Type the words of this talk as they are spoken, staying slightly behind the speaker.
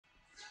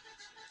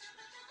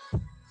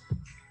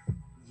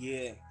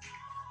Yeah,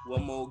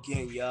 one more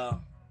again,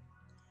 y'all.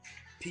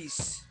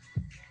 Peace,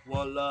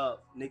 one love,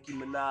 Nicki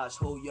Minaj,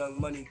 whole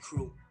Young Money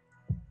crew.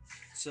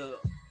 To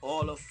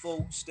all the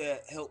folks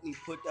that helped me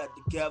put that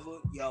together,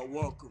 y'all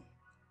welcome.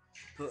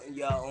 Putting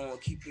y'all on,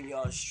 keeping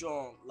y'all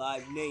strong,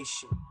 Live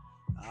Nation.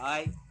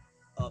 Alright?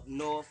 Up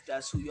north,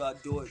 that's who y'all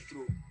do it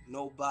through.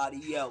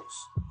 Nobody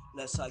else.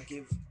 Unless I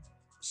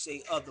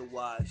say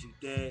otherwise, you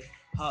dead?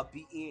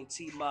 Heartbeat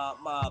ENT mob,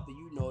 but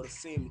you know the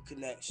family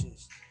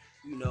connections.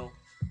 You know.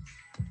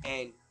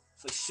 And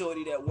for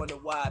shorty that wonder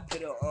why I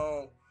put her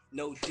on,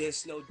 no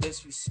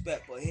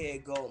disrespect, but here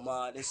it go,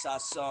 man. This our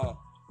song.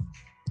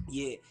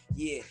 Yeah,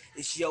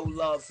 it's your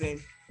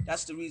loving.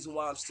 That's the reason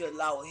why I'm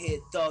still out here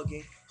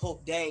thugging.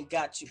 Hope they ain't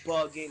got you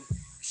bugging.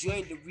 Cause you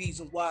ain't the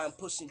reason why I'm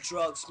pushing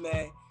drugs,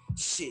 man.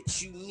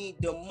 Shit, you need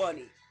the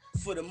money.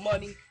 For the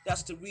money,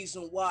 that's the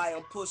reason why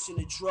I'm pushing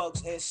the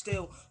drugs and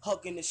still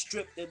hugging the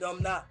strip that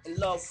I'm not in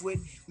love with.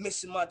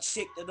 Missing my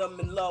chick that I'm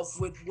in love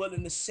with.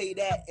 Willing to say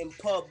that in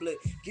public.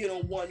 Get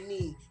on one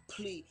knee,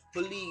 please,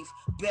 believe,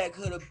 beg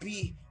her to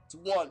be the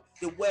one,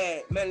 the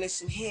way. Man,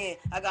 listen here,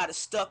 I got it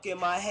stuck in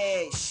my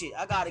head. Shit,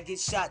 I gotta get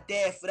shot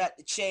dead for that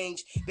to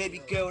change.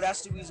 Baby girl,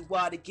 that's the reason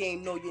why the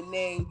game know your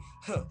name.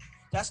 Huh.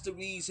 That's the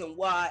reason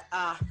why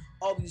I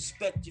always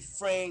respect your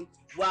frame.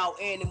 Wild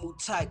animal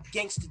type,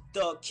 gangster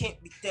thug,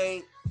 can't be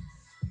thanked.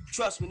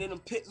 Trust me, they done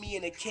put me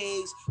in a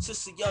cage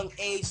since a young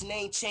age and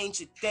ain't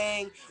changed a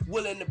thing.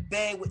 Willing to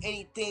bang with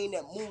anything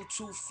that move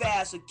too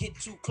fast or get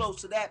too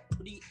close to that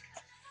pretty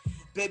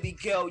baby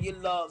girl you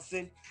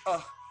loving.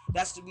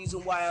 That's the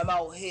reason why I'm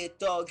out here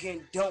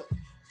thugging. Don't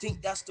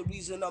think that's the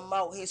reason I'm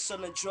out here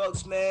selling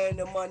drugs, man.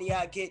 The money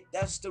I get,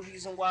 that's the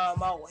reason why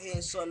I'm out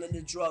here selling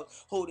the drug,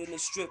 holding the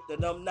strip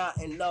that I'm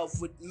not in love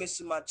with,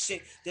 missing my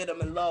chick that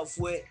I'm in love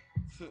with.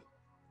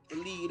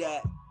 Believe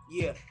that,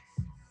 yeah.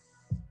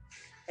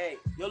 Hey,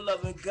 your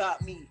loving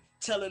got me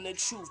telling the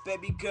truth.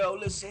 Baby girl,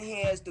 listen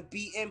here, as the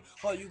BM,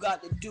 all you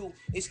got to do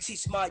is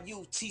teach my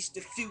youth, teach the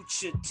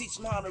future, teach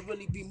them how to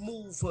really be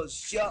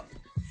movers, yup.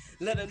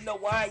 Let her know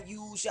I ain't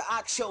use ya,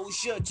 I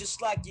chose ya,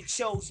 just like you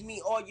chose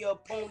me. All your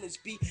opponents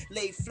be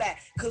laid flat,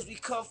 cause we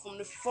come from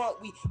the front,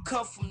 we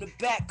come from the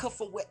back, come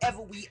from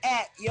wherever we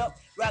at, yup.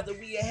 Rather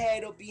we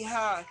ahead or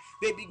behind.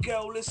 Baby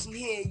girl, listen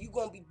here, you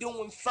gon' be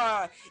doing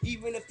fine.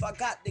 Even if I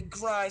got the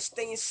grind,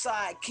 stay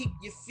inside, keep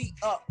your feet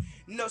up.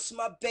 Nurse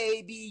my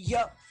baby,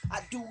 yup.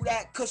 I do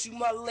that cause you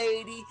my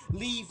lady.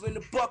 Leave in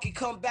the bucket,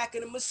 come back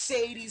in the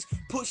Mercedes.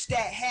 Push that,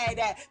 had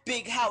that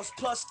big house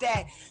plus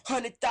that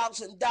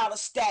 $100,000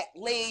 stack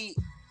laid.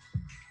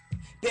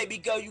 Baby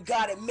girl, you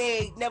got it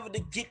made. Never to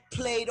get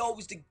played,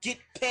 always to get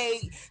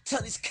paid.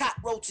 Tell these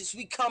cockroaches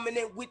we coming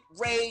in with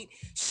raid.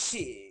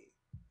 Shit.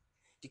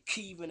 The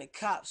key and the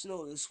cops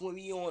know this when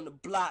we on the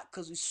block,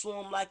 cause we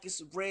swarm like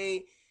it's a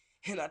raid.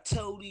 And I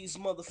tell these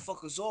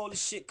motherfuckers all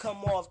this shit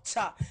come off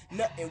top,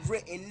 nothing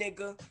written,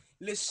 nigga.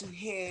 Listen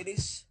here,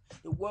 this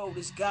the world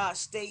is God's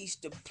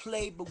stage to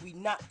play, but we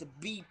not to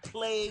be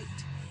played.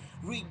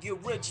 Read the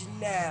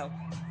original,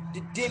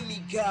 the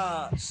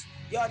demigods.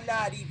 Y'all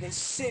not even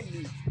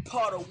semi,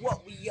 part of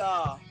what we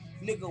are.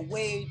 Nigga,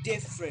 way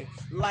different.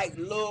 Like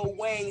Lil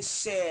Wayne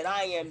said,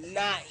 I am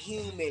not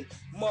human.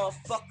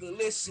 Motherfucker,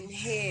 listen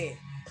here.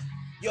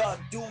 Y'all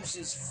dudes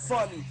is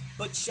funny,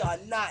 but y'all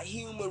not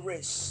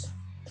humorous.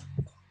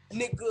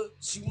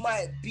 Niggas, you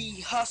might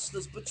be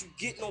hustlers, but you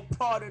get no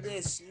part of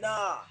this,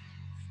 nah.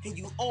 And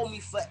you owe me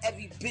for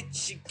every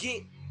bitch you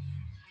get.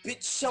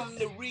 Bitch, I'm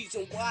the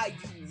reason why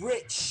you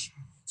rich.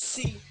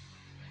 See,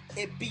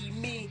 it be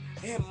me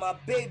and my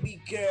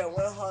baby girl,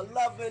 and her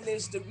loving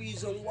is the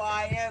reason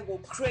why I go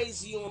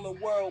crazy on the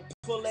world,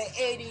 pulling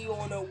 80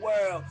 on the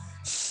world.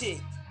 Shit,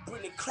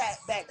 bring the crack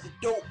back, the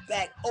dope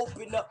back,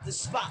 open up the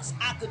spots.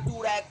 I could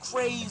do that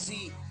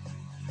crazy.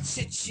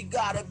 Shit, you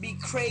gotta be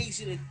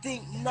crazy to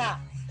think not.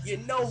 You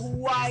know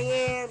who I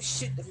am?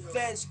 Shit, the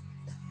feds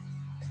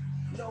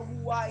know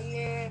who I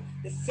am.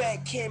 The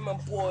Fat Camera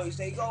Boys,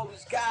 they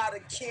always got a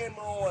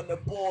camera on the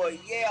boy,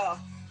 yeah.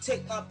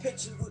 Take my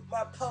pictures with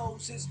my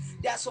poses.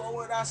 That's all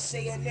what I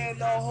say, and then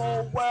the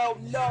whole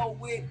world know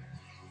it.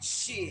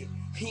 Shit,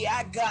 yeah,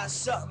 I got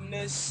something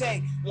to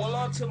say. Well,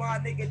 on to my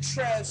nigga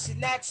Trev,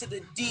 send that to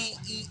the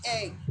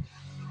DEA.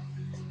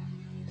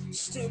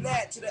 Still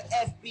that to the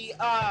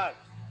FBI.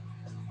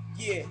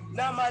 Yeah,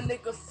 now my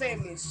nigga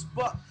famous,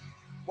 but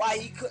why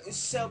he couldn't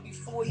sell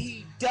before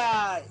he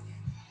died?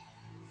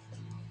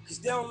 Cause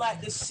they don't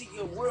like to see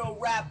a real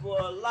rapper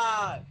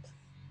alive.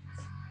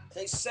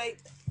 They say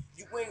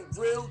you ain't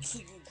real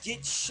till you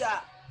get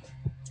shot.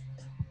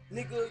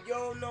 Nigga, you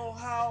don't know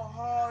how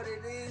hard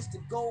it is to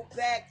go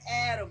back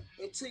at him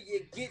until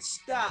you get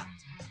stopped.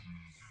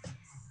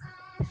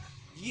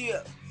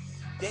 Yeah,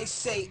 they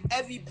say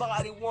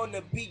everybody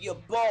wanna be your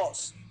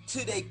boss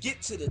till they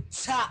get to the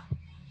top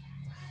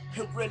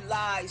and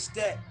realize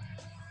that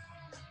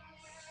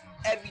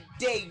every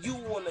day you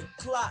on the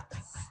clock,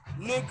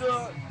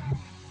 nigga,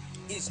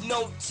 is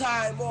no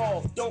time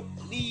off. Don't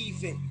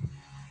believe it.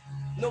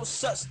 No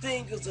such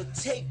thing as a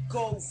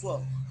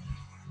takeover.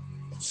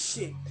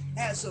 Shit,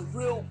 as a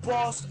real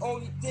boss, the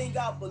only thing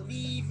I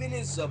believe in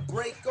is a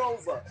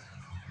breakover.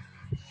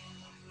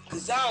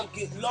 Cause I don't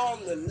get long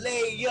to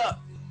lay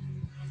up.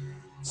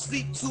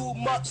 Sleep too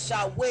much,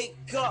 I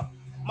wake up.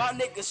 My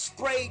nigga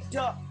sprayed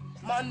up,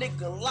 my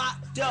nigga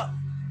locked up.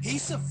 He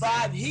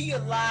survived, he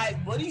alive,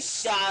 but he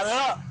shot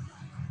up.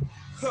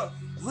 Huh.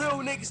 Real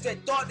niggas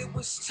that thought it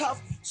was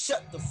tough,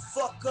 shut the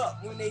fuck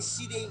up when they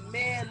see they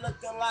man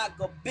looking like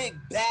a big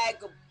bag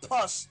of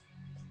pus.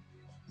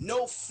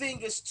 No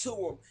fingers to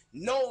him,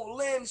 no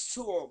limbs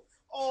to him,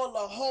 all the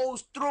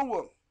holes through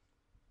him.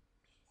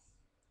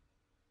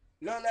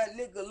 None of that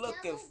nigga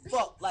looking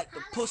fuck like the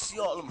pussy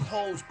all them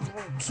hoes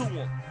through to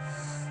him.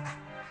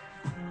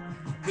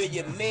 Been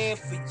your man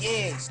for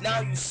years, now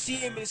you see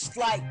him, it's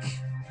like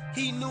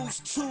he news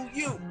to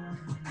you.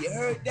 You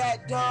heard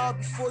that, dog,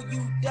 before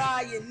you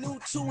die, you knew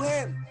to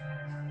him.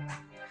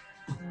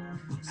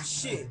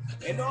 Shit,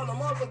 and all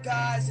them other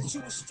guys that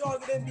you was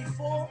stronger than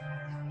before,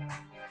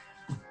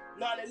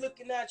 now they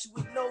looking at you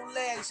with no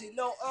legs and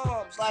no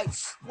arms, like,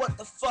 what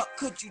the fuck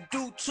could you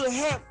do to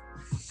him?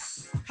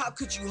 How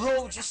could you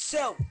hold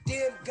yourself?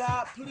 Damn,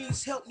 God,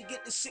 please help me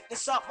get the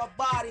sickness out my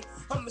body.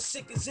 I'm as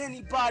sick as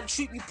anybody,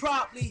 treat me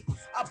properly.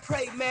 I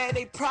pray, man,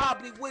 they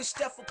probably wish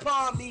death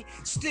upon me.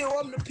 Still,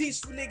 I'm the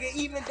peaceful nigga,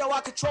 even though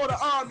I control the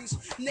armies,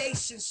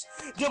 nations,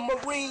 the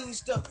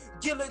Marines, the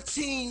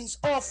guillotines,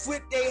 off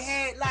with their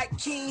head like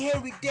King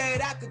Henry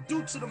dead. I could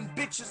do to them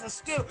bitches and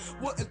still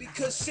wouldn't be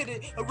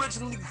considered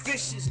originally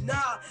vicious.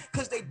 Nah,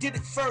 cause they did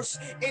it first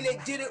and they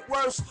did it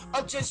worse.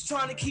 I'm just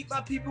trying to keep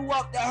my people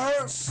off the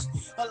hearse.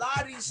 A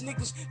lot of these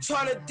niggas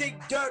trying to dig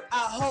dirt,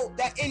 I hope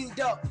that end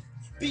up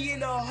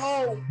being a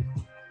hole.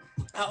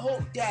 I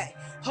hope that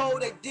hole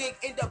they dig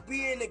end up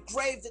being the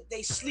grave that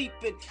they sleep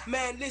in.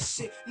 Man,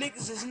 listen,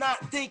 niggas is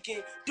not thinking,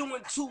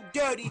 doing too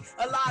dirty.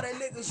 A lot of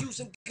niggas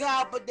using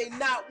God, but they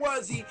not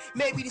worthy.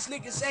 Maybe these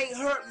niggas ain't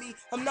hurt me,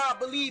 I'm not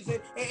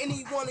believing. And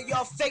any one of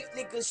y'all fake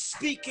niggas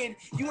speaking,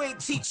 you ain't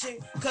teaching,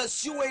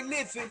 cause you ain't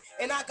living.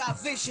 And I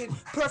got vision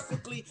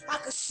perfectly, I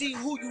can see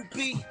who you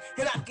be,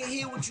 and I can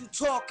hear what you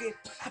talking.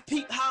 I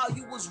peep how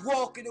you was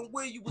walking and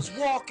where you was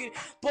walking,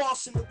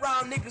 bossing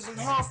around niggas in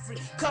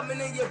Hartford, coming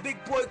in your big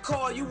boy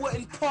car. You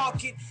wouldn't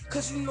park it,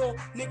 cause you know,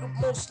 nigga,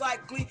 most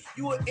likely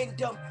you would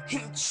end up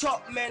hitting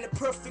Chalk, man, the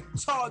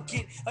perfect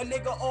target. A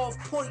nigga off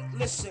point,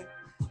 listen.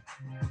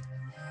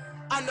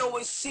 I know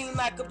it seemed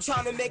like I'm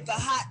trying to make a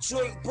hot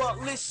joint, but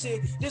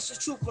listen, this is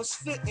truth I'm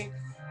spitting.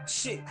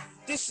 Shit,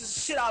 this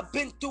is shit I've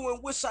been through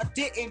and wish I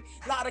didn't.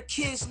 A lot of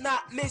kids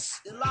not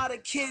a lot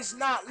of kids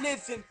not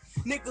living.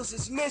 Niggas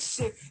is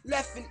missing,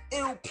 left in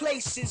ill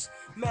places.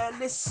 Man,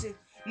 listen,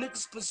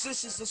 niggas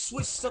positions are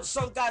switched up.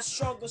 Some got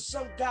stronger,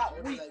 some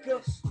got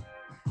weaker.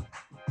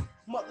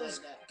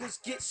 Mothers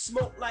just get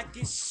smoked like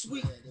it's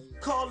sweet.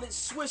 Call it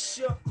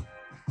Swisher.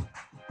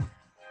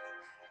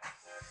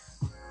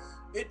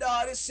 And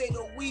this ain't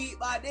no weed,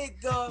 my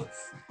nigga.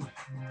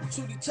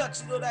 Truly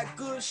touching all that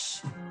good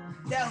shit.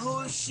 That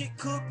hood shit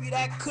could be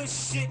that kush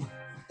shit.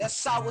 That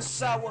sour.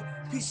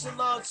 Peace and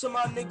love to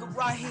my nigga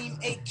Raheem,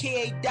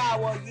 aka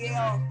Dower,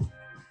 yeah.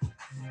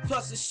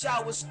 Plus the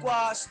shower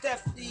squad,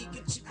 Stephanie,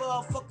 get your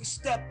motherfucking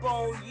step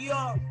on,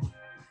 yeah.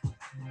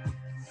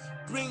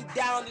 Bring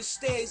down the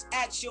stairs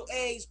at your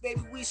age,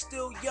 baby, we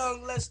still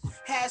young, let's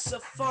have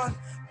some fun.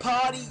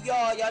 Party,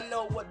 y'all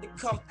know what to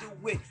come through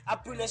with. I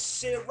bring a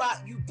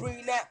Ciroc, you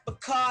bring that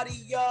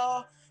Bacardi,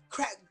 y'all.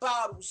 Crack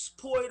bottles,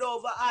 pour it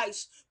over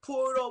ice,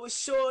 pour it over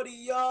shorty,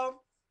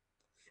 y'all.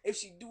 If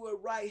she do it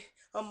right,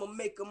 I'ma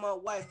make her my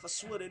wife, I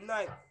swear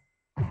tonight.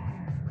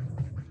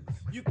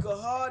 You can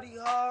hardy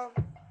hard,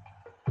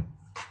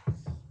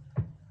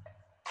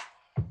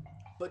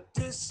 but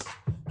this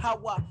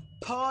how I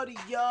party,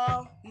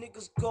 y'all.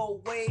 Niggas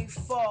go way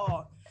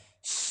far.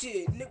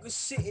 Shit, niggas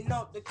sitting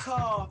out the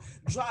car,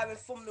 driving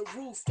from the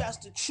roof, that's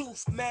the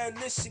truth, man.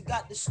 Listen,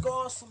 got the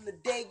scars from the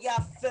day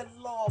I fell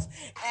off.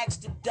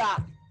 Ask the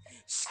doc.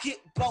 Skip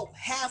about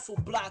half a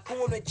block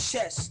on the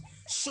chest.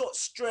 Short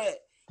strap,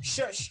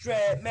 shirt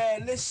strap,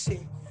 man.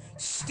 Listen,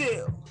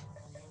 still.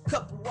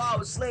 Couple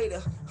hours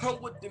later,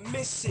 I'm with the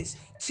missus,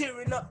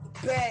 tearing up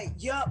the bag,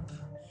 yup.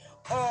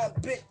 Arm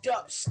bent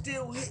up,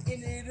 still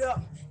hitting it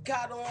up.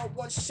 Got on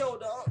one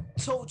shoulder,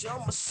 told you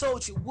I'm a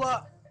soldier,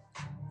 what?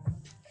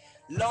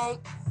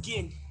 Long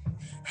again,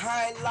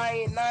 I ain't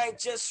lying, I ain't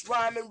just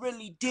rhyming,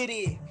 really did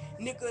it.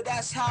 Nigga,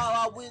 that's how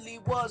I really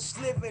was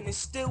living and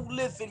still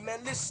living.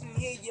 Man, listen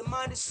here, you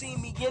might have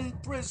seen me in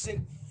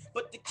prison,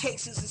 but the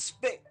case is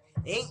suspect,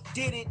 ain't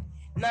did it.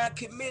 Not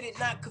committed,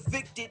 not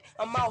convicted.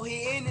 I'm out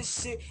here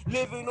innocent,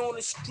 living on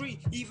the street.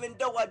 Even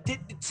though I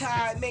did the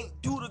time,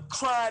 ain't do the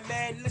crime,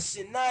 man.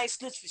 Listen, I ain't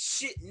snitch for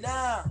shit,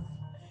 nah.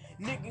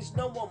 Niggas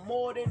know I'm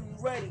more than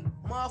ready.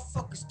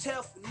 Motherfuckers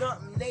tell for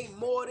nothing, they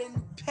more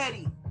than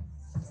petty.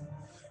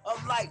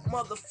 I'm like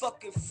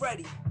motherfucking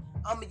Freddy.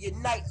 I'm in your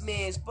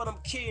nightmares, but I'm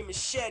carrying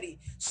machete.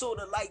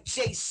 Sorta like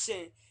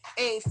Jason.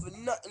 Ain't for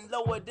nothing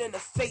lower than a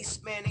face,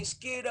 man. Ain't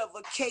scared of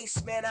a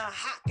case, man. I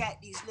hock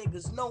at these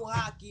niggas, no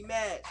hockey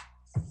match.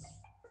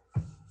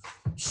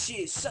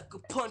 Shit, sucker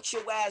punch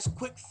your ass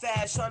quick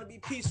fast, trying to be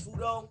peaceful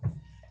though.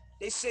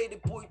 They say the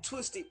boy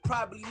twisted,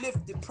 probably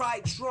lifted,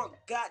 probably drunk,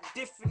 got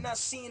different, not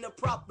seeing a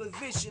proper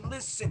vision.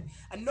 Listen,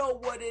 I know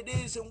what it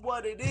is and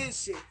what it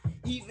isn't.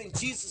 Even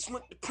Jesus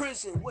went to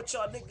prison, what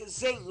y'all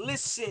niggas ain't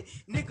listen.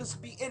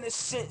 Niggas be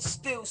innocent,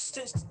 still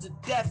sentenced to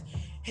death.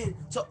 And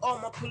to all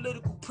my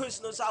political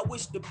prisoners, I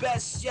wish the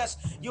best. Yes,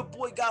 your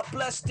boy got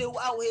blessed, still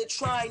out here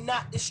trying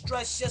not to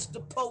stress. Yes, the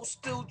post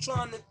still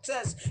trying to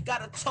test.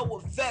 Gotta tow a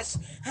vest,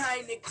 I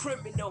ain't a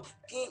criminal.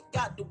 Ain't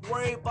got to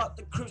worry about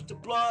the Crips, the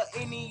blood,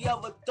 any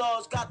other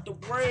thugs. Got to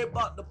worry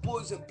about the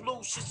boys in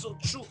blue. Shit so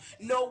true,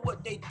 know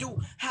what they do.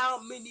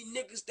 How many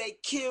niggas they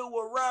kill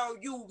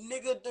around you?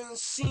 Nigga done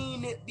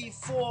seen it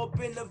before,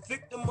 been a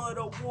victim of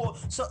the war.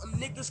 Something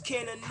niggas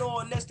can't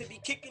ignore, and that's to be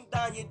kicking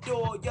down your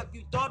door. Yup,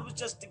 you thought it was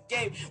just a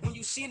game when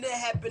you seen it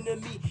happen to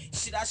me.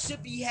 Shit, I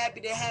should be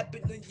happy that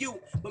happened to you,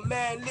 but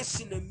man,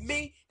 listen to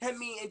me. That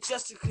mean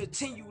injustice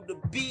continue to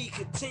be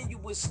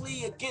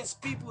continuously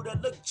against people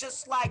that look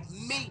just like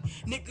me.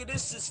 Nigga,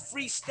 this is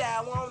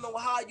freestyle. I don't know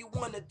how you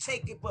wanna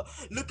take it, but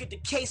look at the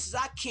cases,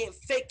 I can't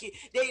fake it.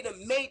 They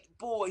done made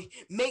boy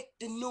make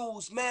the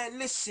news. Man,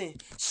 listen,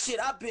 shit,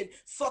 I've been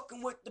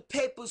fucking with the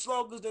papers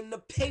longer than the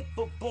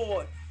paper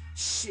boy.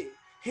 Shit.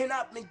 And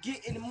I've been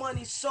getting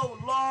money so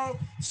long,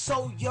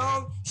 so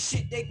young.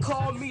 Shit, they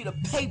call me the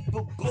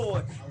paper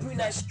boy. Bring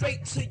that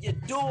straight to your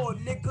door,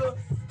 nigga.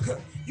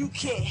 You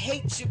can't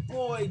hate your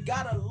boy,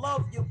 gotta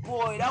love your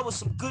boy. That was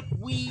some good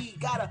weed,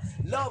 gotta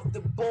love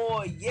the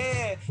boy.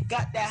 Yeah,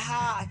 got that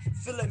high,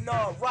 feeling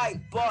alright.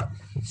 But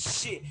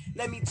shit,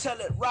 let me tell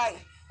it right.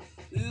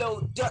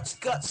 Little Dutch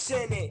guts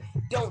in it.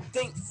 Don't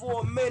think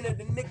for a minute,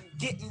 the nigga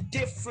getting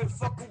different,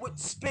 fucking with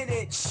the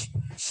spinach.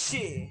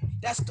 Shit,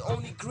 that's the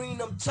only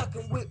green I'm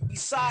tucking with,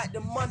 beside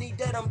the money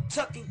that I'm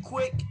tucking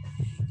quick.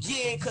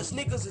 Yeah, cause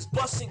niggas is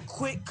busting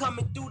quick,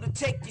 coming through to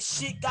take your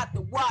shit, got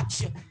to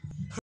watch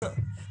ya.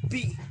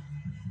 Be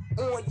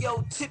on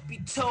your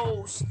tippy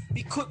toes,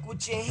 be quick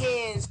with your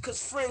hands,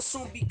 cause friends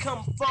soon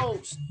become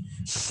foes.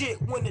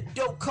 Shit, when the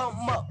dough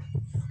come up,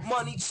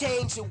 money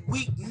change a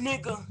weak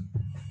nigga.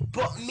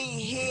 But me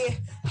here,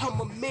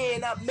 I'm a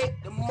man, I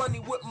make the money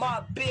with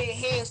my bare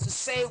hands the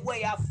same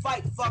way I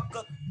fight,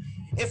 fucker.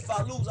 If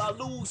I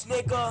lose,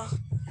 nigga.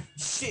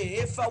 Shit,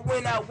 if I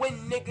win,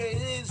 nigga.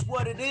 It is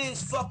what it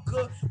is,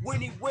 fucker.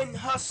 Win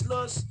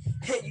hustlers.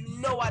 And you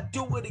know I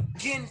do it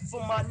again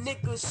for my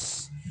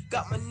niggas.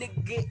 Got my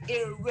nigga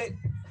Eric.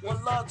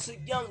 One love to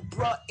young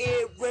bruh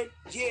Aaron.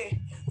 Yeah,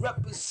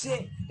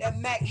 represent that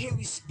Mac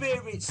Henry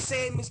spirit.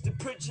 Same as the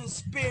Pridgeon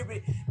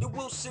spirit, the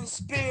Wilson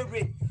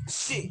spirit.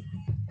 Shit.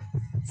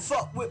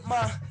 Fuck with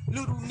my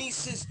little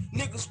nieces,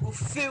 niggas will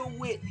feel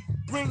with.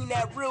 Bring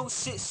that real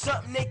shit,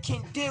 something they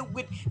can deal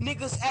with.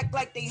 Niggas act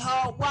like they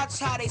hard, watch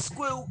how they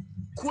squill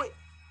quick.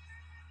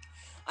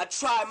 I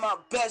try my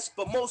best,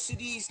 but most of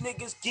these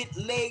niggas get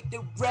laid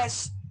to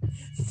rest.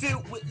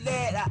 Filled with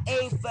lead, I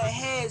aim for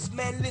heads.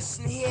 Man,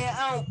 listen here,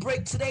 I don't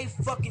break till they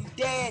fucking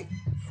dead.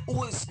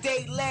 Ooh, it's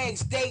they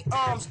legs, they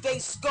arms, they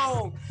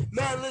skull.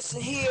 Man,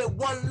 listen here,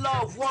 one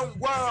love, one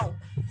world.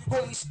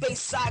 Only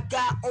space I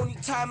got, only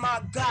time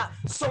I got.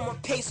 Someone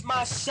pace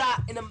my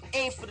shot and I'm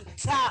aim for the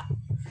top.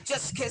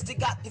 Just in case they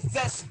got the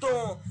vest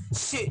on.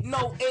 Shit,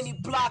 no, any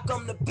block,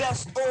 I'm the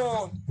best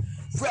on.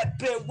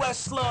 Reppin'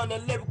 West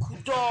London, lyrical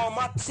dawn.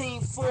 My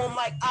team form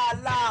like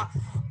Allah.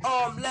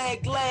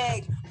 Leg,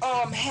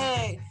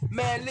 head.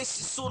 Man, this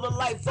is sorta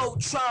like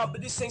Voltron,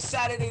 but this ain't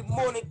Saturday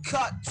morning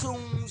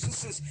cartoons.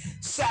 This is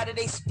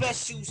Saturday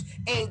specials.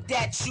 Ain't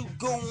that you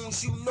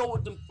goons? You know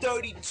what them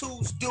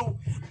 32s do.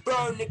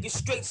 Burn niggas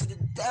straight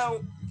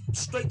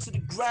to the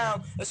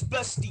ground,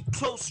 especially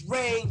close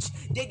range.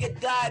 They could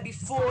die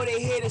before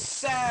they hear the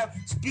sound.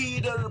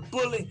 Speed of the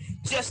bullet,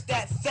 just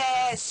that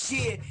fast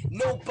shit.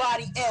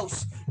 Nobody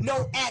else,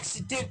 no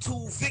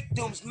accidental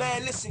victims.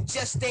 Man, listen,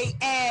 just they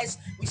ass.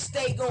 We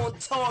stay on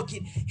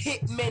target.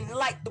 Hitmen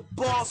like the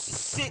boss is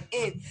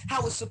sitting.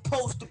 How it's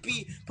supposed to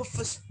be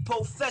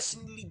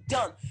professionally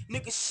done.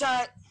 Niggas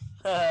shine.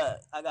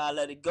 I gotta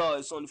let it go.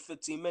 It's only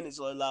 15 minutes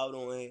allowed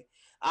on here.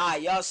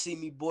 Alright, y'all see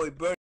me, boy. Burn.